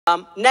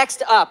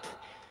Next up,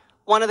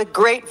 one of the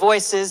great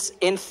voices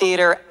in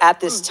theater at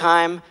this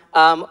time,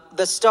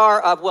 the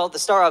star of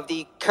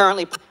the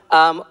currently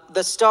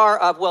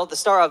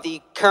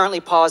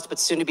paused but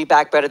soon to be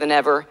back better than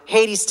ever,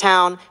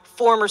 Hadestown,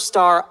 former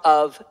star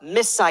of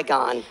Miss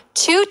Saigon,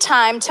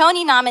 two-time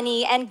Tony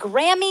nominee and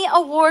Grammy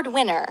Award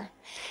winner,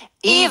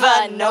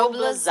 Eva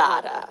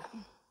Noblezada.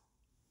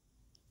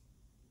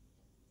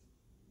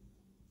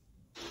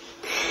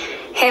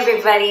 Hey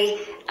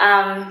everybody,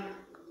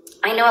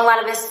 I know a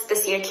lot of us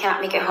this year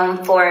cannot make it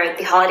home for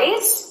the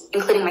holidays,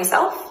 including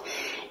myself,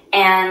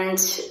 and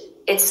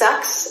it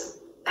sucks.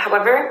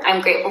 However,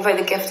 I'm grateful for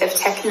the gift of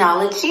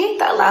technology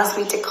that allows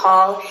me to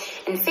call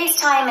and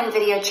FaceTime and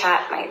video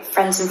chat my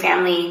friends and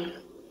family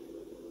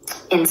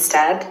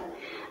instead.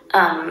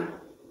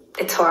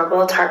 It's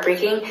horrible, it's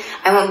heartbreaking.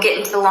 I won't get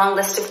into the long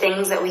list of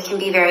things that we can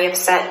be very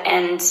upset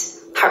and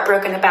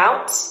heartbroken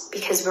about,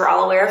 because we're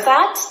all aware of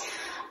that.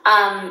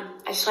 I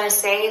just want to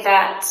say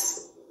that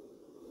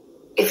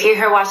if you're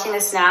here watching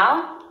this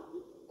now,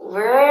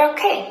 we're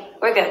okay.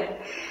 We're good.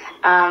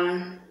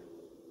 And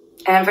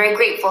I'm very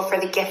grateful for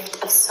the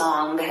gift of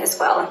song as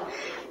well.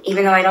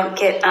 Even though I don't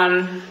get,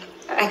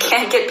 I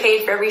can't get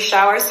paid for every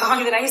shower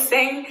song that I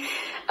sing,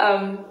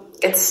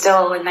 it's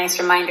still a nice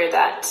reminder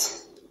that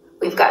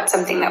we've got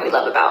something that we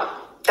love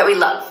that we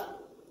love.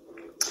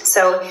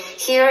 So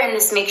here in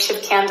this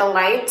makeshift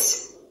candlelight,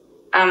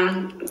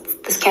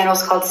 this candle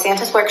is called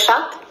Santa's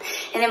Workshop.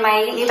 And in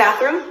my new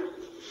bathroom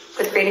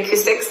with great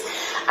acoustics,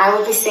 I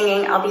will be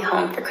singing I'll Be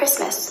Home for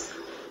Christmas.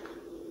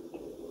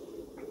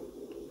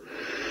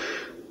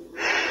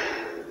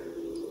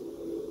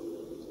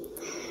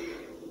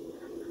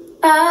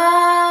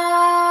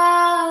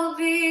 I'll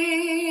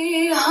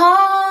be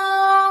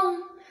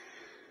home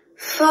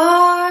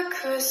for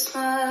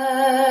Christmas.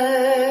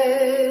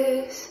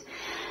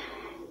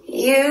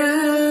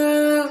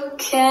 You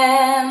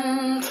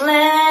can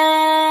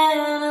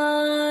plan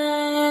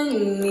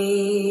on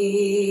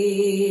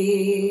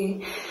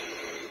me.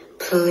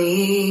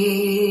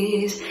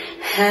 Please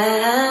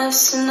have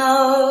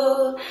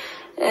snow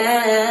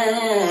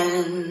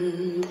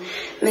and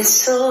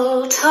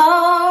mistletoe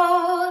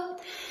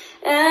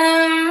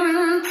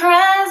and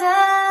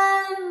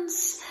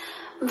presents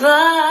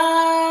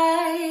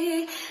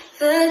by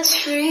the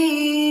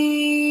tree.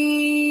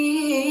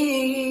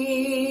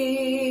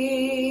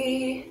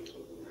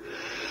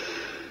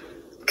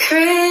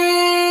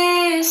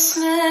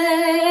 Christmas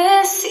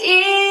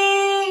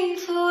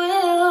Eve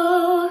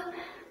will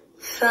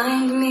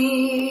find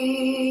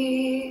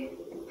me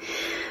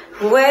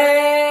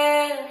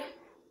where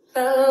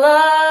the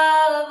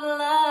love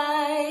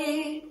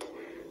light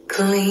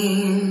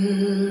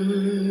gleams.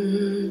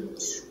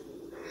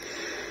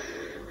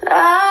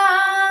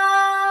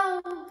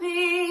 I'll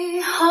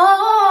be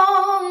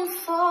home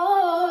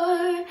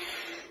for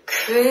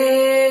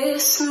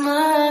Christmas,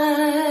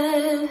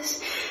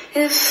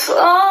 if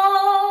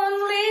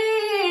only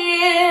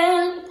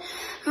in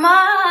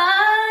my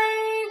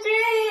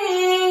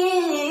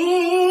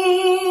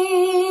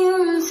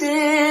dreams,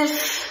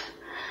 if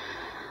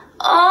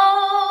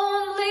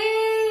only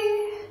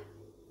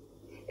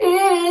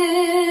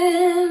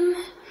in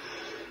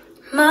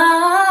my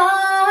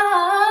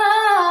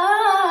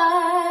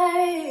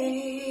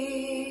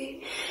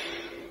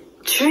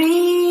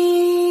dreams.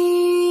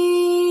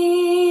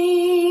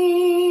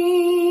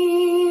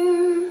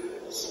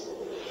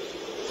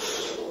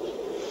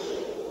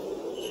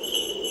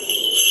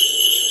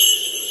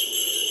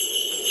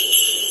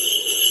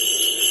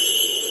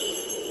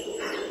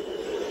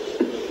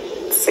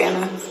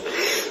 Santa.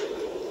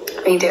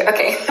 Me too.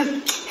 Okay.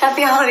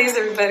 Happy holidays,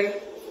 everybody.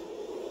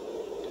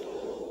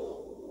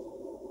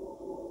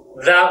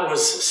 That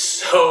was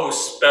so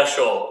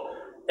special.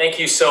 Thank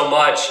you so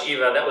much,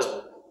 Eva. That was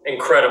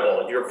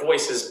incredible. Your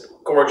voice is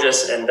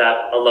gorgeous, and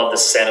I love the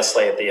Santa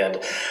sleigh at the end.